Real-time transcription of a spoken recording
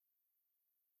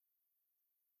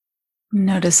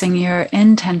Noticing your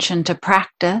intention to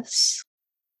practice,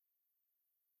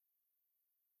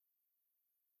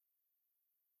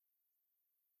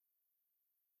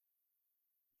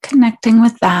 connecting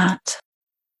with that,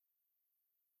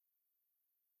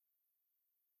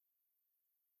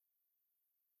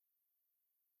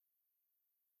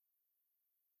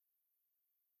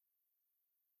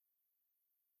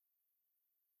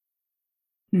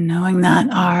 knowing that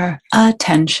our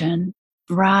attention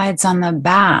rides on the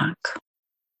back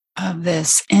of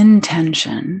this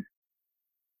intention.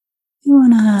 You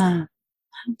want to have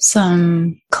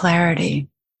some clarity.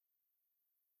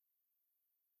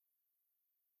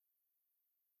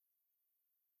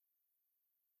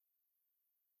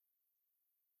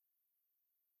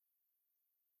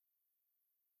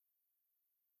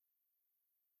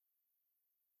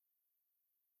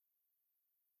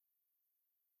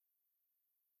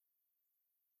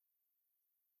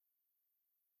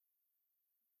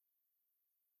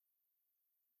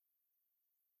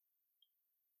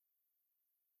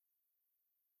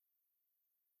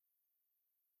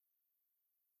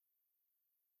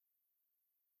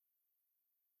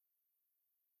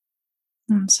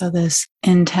 And so, this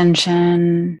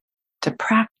intention to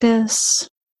practice,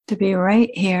 to be right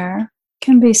here,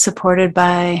 can be supported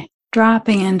by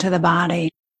dropping into the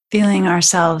body, feeling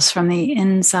ourselves from the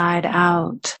inside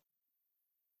out.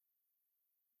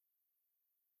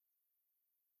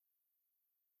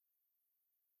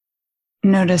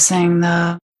 Noticing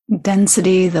the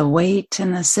density, the weight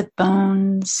in the sit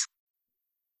bones.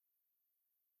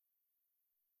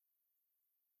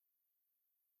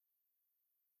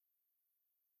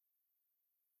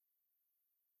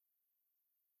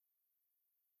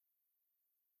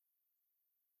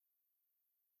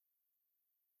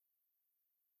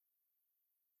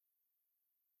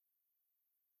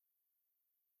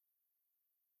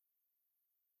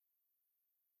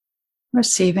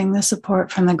 Receiving the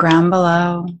support from the ground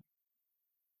below.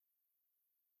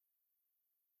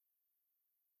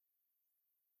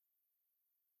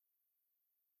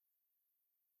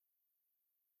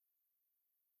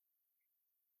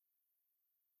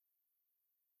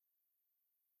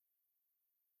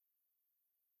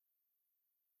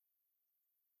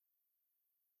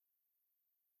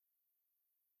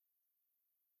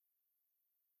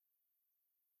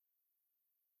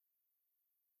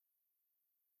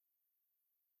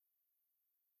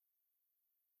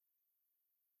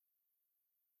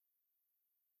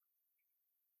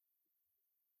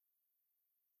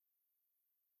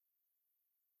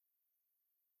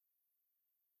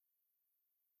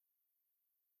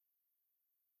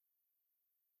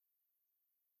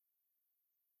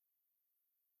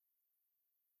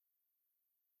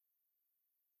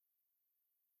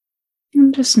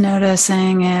 And just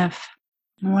noticing if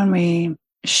when we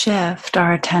shift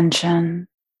our attention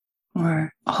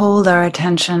or hold our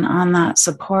attention on that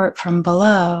support from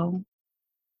below,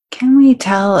 can we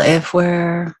tell if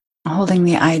we're holding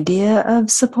the idea of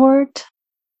support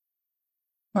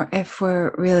or if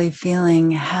we're really feeling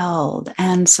held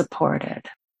and supported?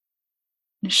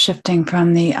 Shifting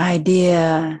from the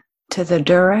idea to the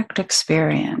direct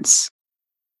experience.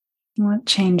 What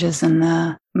changes in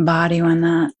the body when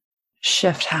that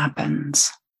shift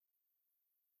happens?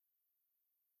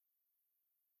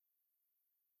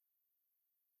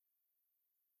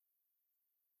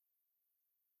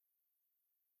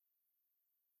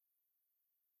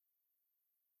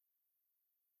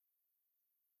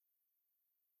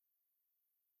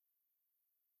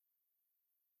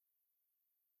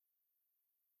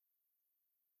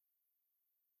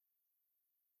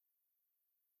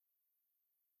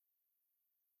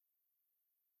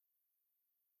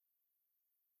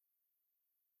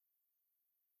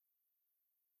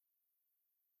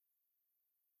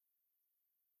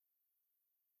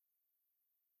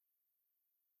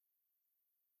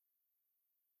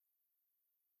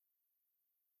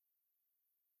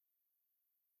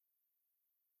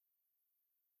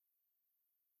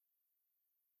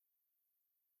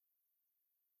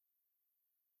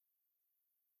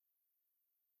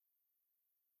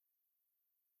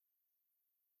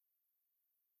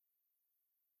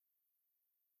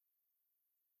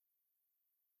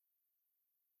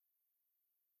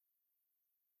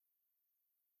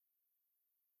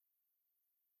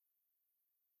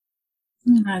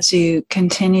 And as you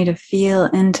continue to feel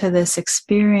into this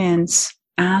experience,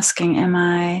 asking, am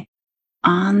I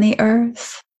on the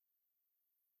earth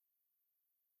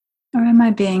or am I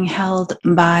being held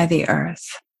by the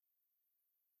earth?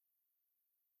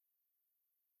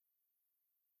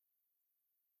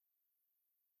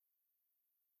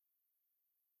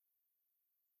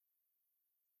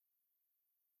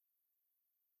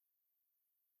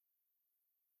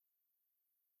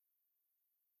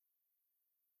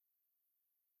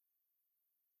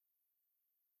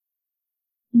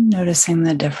 Noticing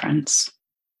the difference.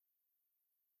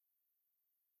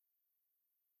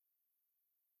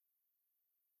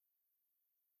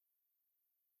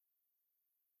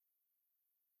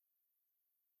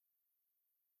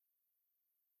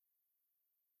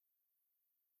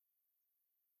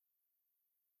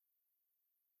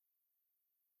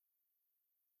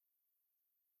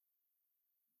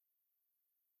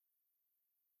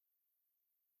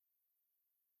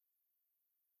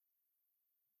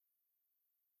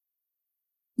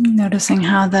 Noticing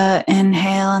how the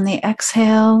inhale and the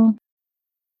exhale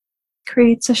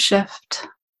creates a shift,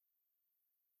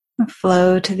 a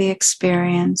flow to the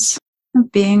experience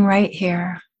of being right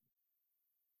here.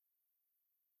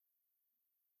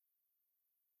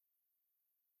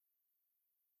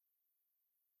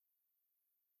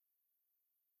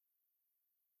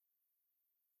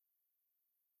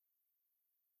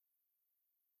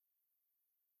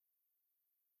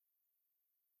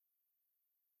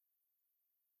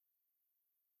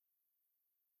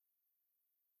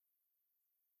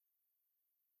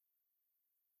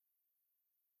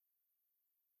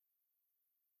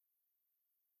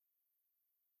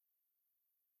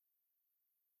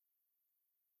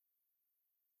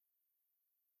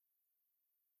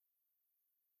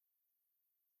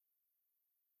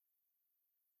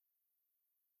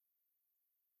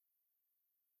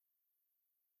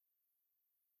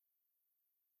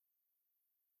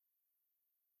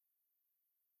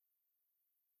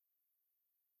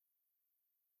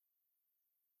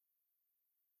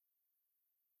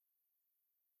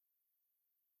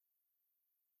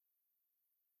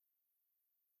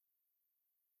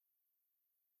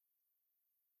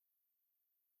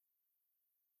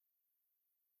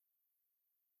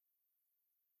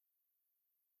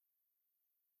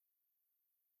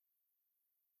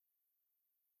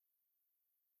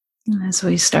 And as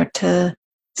we start to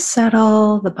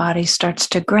settle, the body starts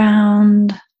to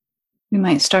ground. We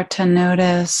might start to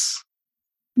notice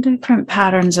different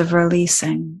patterns of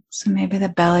releasing. So maybe the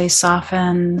belly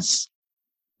softens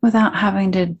without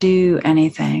having to do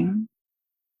anything.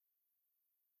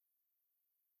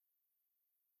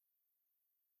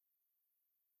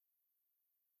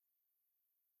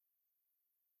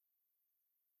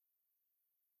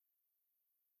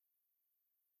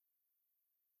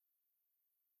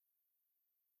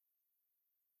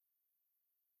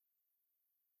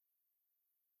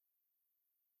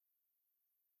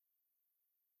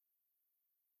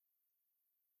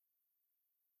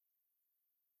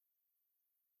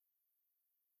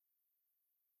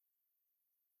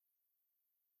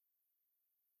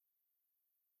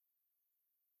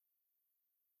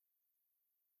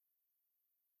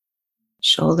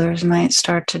 Shoulders might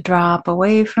start to drop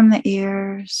away from the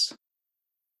ears.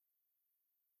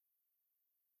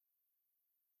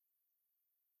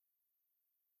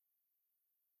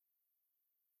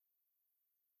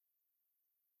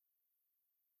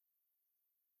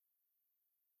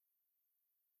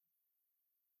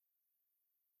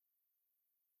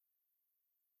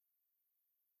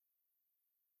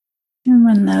 And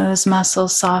when those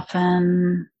muscles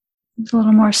soften, there's a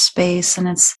little more space and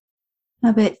it's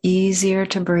a bit easier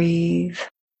to breathe.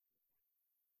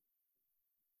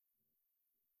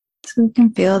 So we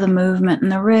can feel the movement in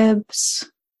the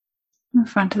ribs, in the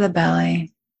front of the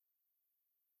belly.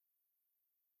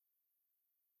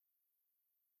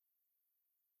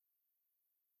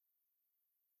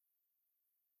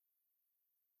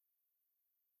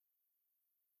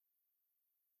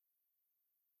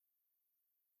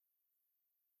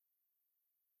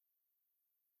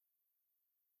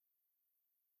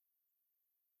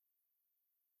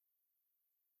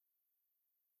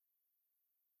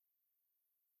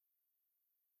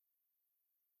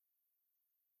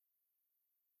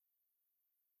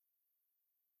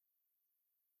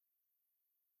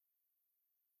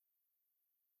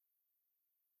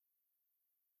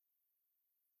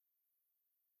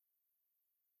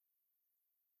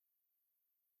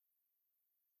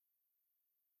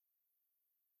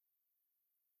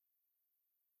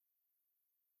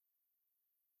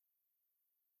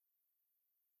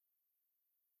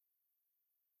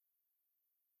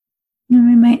 And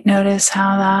we might notice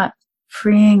how that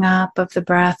freeing up of the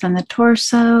breath and the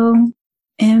torso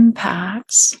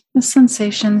impacts the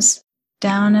sensations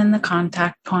down in the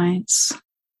contact points.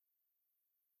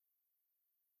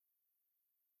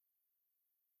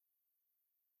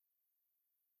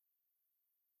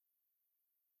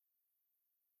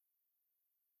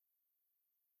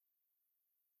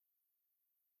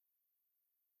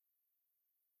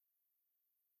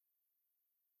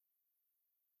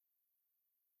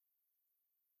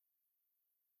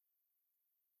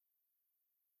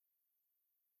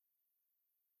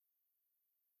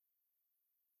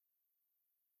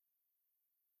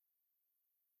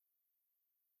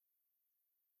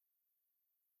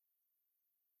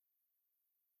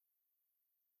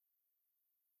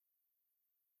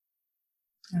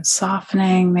 And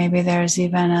softening, maybe there's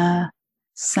even a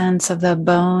sense of the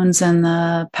bones in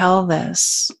the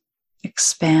pelvis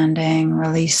expanding,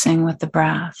 releasing with the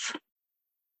breath.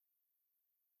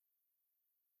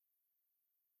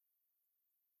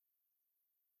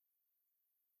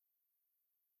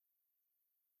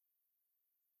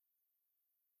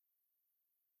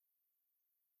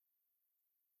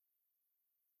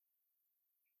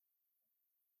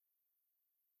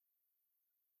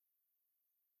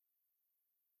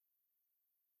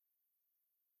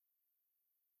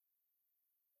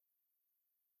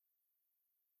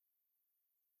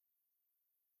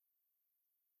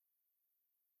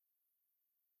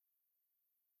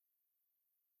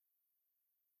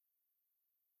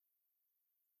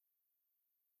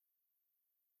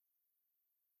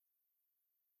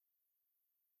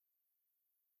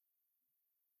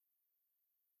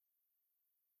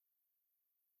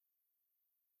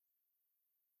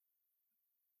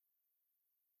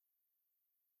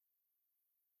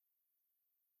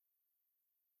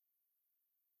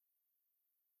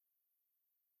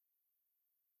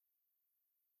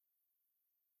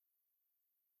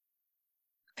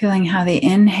 Feeling how the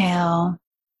inhale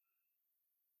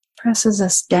presses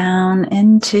us down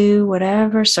into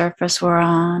whatever surface we're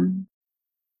on,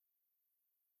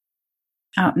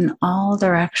 out in all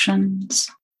directions.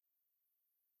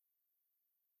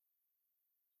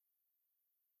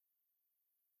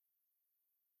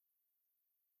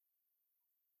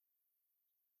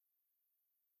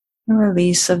 The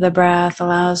release of the breath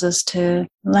allows us to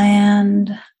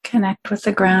land, connect with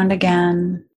the ground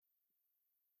again.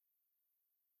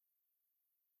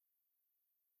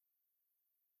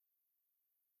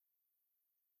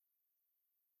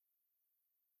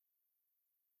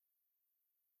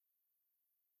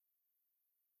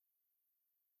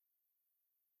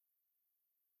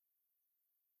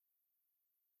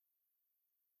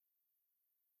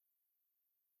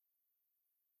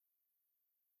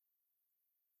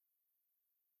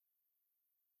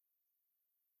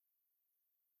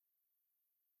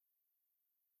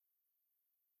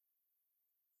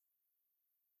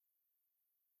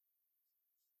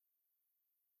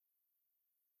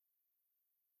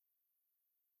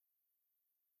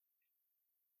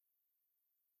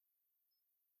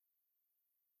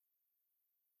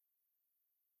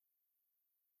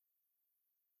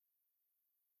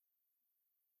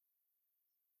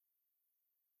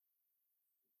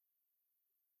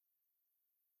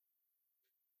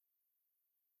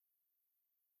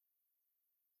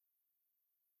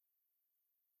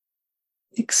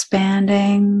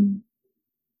 Expanding,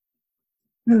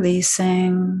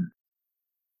 releasing,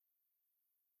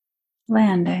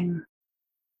 landing.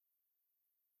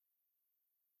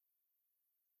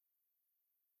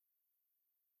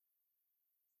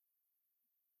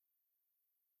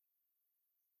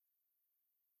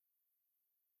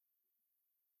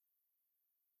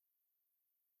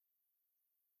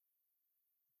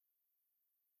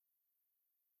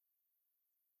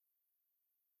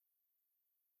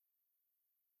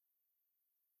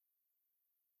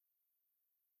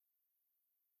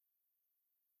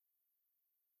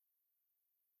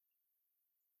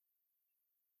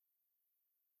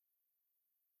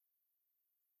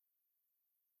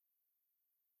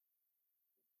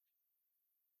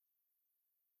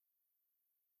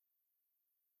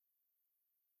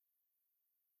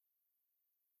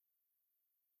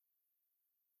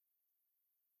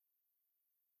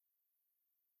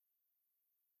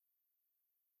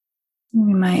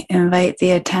 We might invite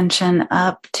the attention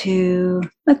up to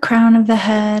the crown of the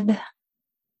head,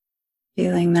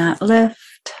 feeling that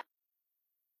lift.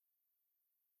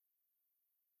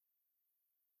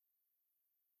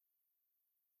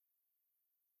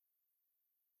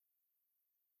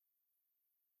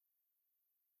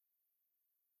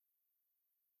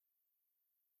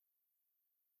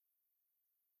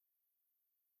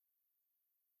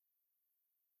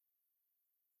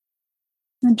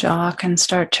 The jaw can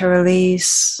start to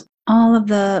release all of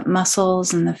the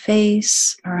muscles in the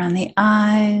face, around the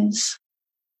eyes.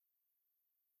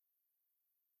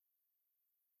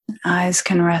 Eyes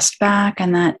can rest back,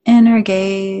 and that inner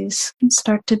gaze can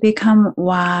start to become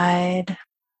wide.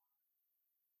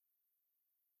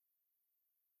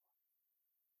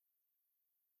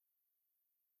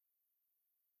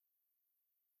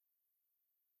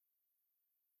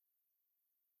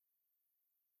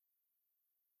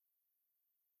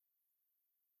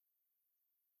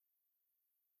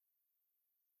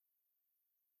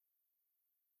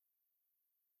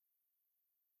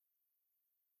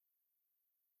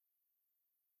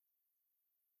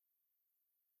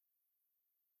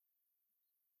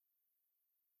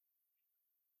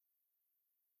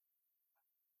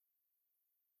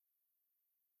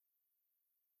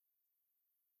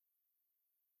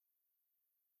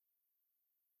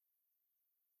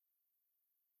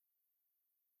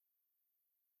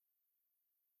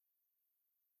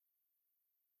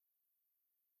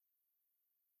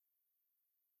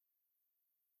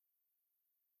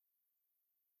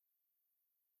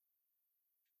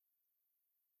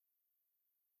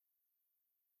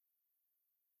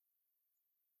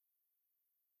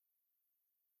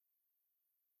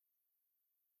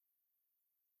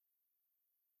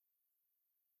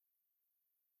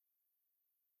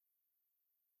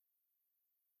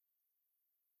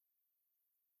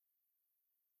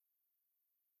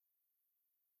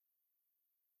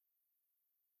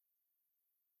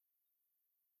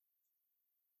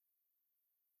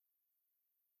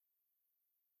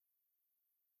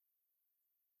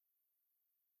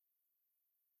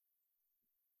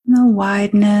 The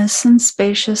wideness and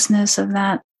spaciousness of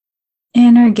that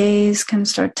inner gaze can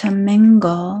start to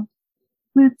mingle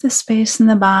with the space in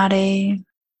the body,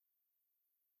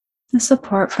 the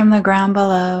support from the ground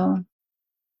below.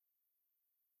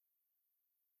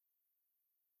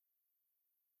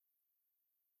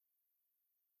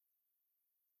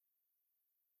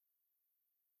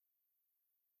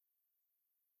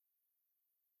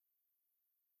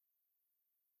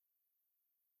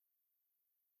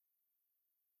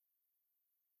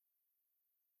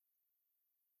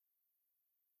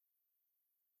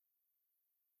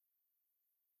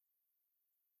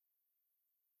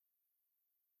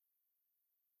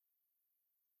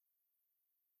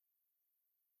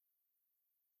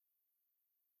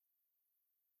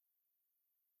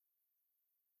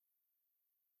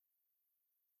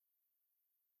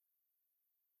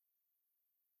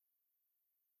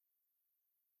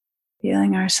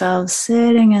 Feeling ourselves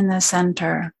sitting in the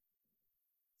center,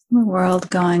 the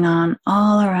world going on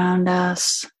all around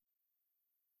us.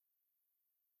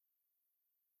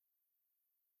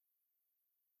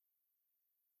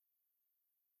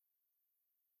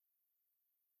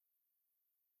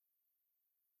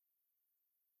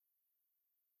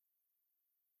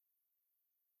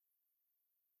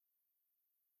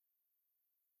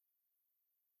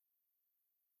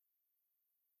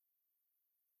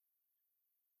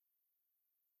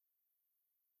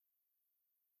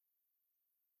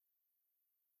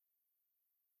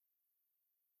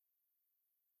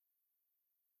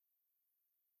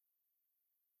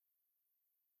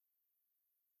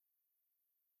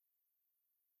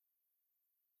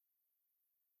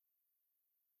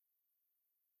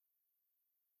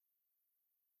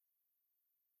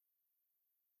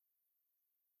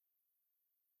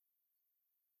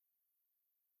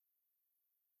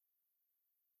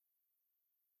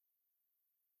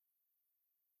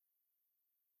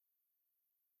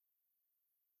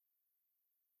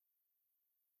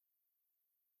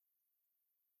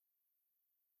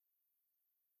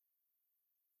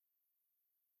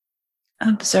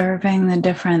 Observing the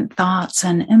different thoughts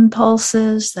and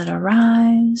impulses that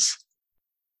arise.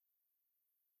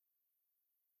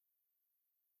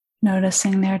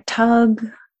 Noticing their tug.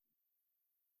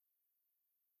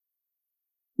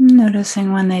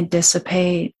 Noticing when they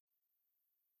dissipate.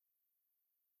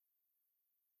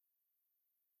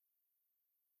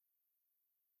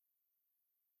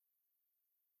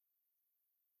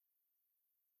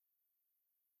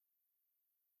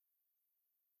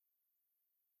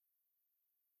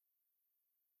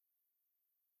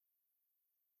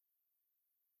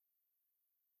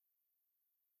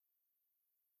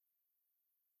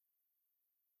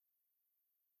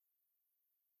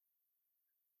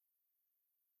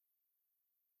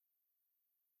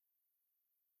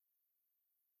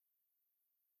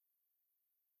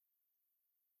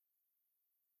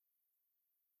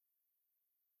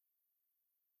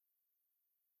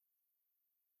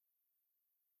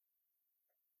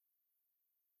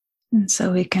 And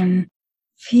so we can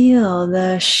feel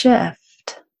the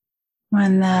shift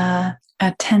when the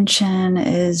attention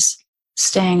is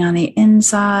staying on the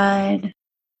inside,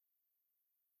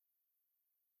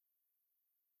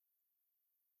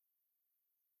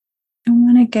 and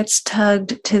when it gets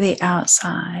tugged to the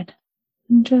outside.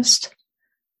 And just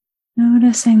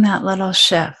noticing that little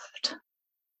shift.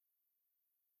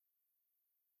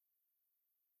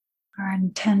 Our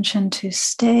intention to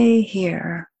stay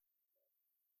here,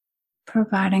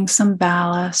 providing some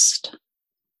ballast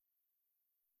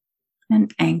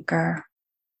and anchor.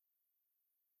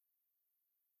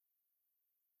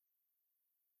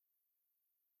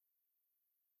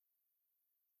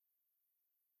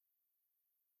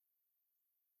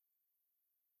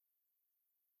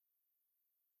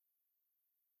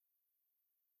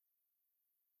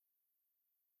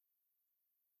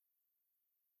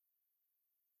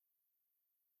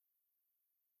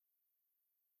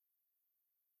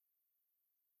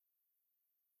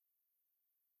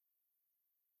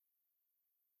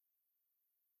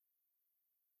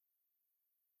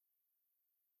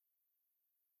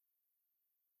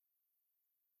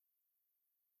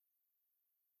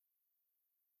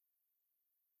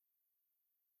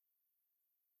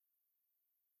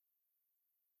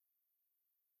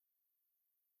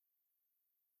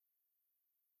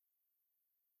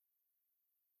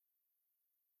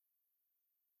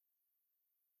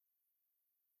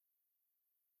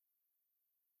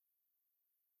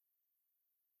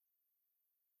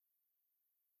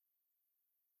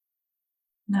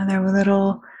 Another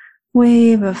little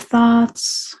wave of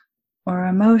thoughts or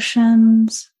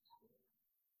emotions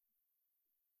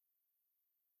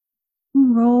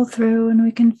roll through, and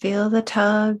we can feel the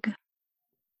tug,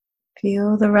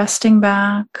 Feel the resting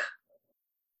back.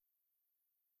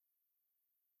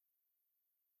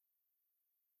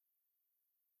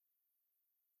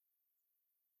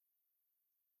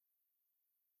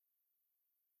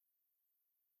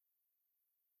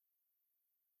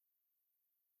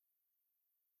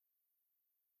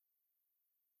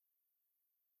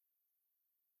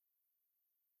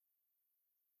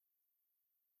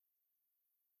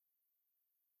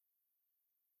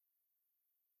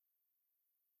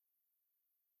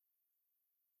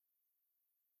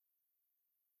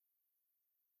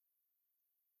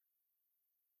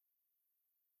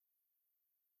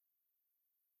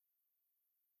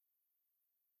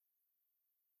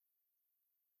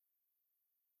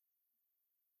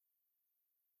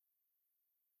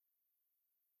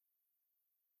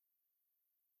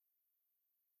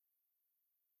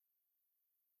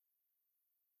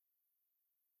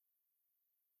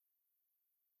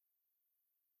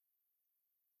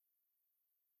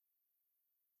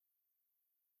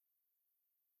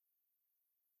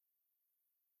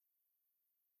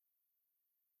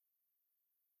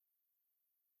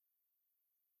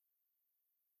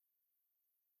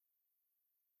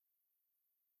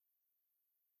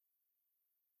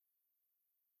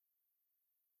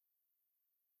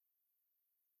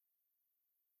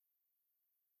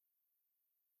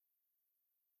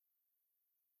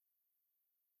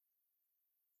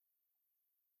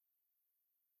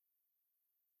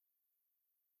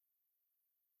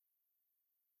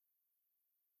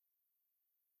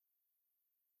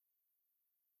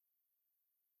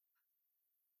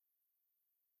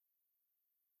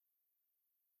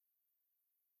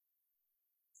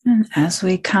 And as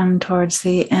we come towards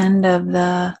the end of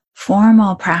the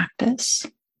formal practice,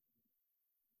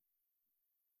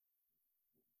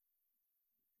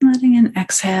 letting an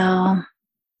exhale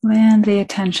land the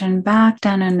attention back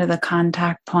down into the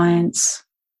contact points.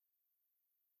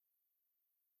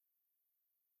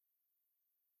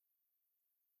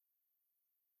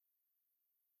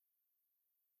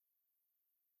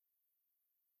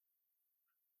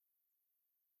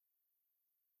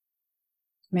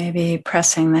 Maybe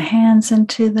pressing the hands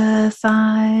into the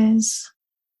thighs.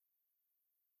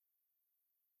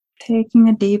 Taking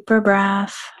a deeper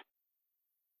breath.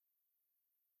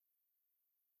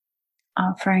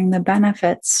 Offering the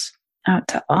benefits out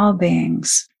to all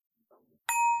beings.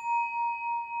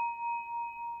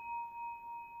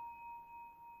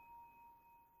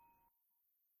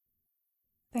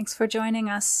 Thanks for joining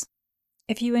us.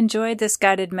 If you enjoyed this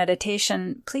guided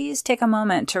meditation, please take a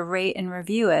moment to rate and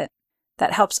review it.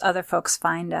 That helps other folks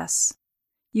find us.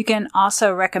 You can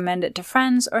also recommend it to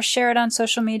friends or share it on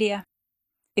social media.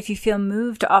 If you feel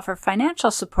moved to offer financial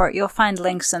support, you'll find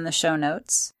links in the show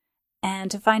notes.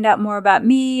 And to find out more about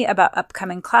me, about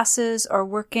upcoming classes, or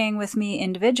working with me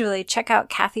individually, check out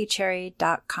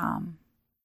kathycherry.com.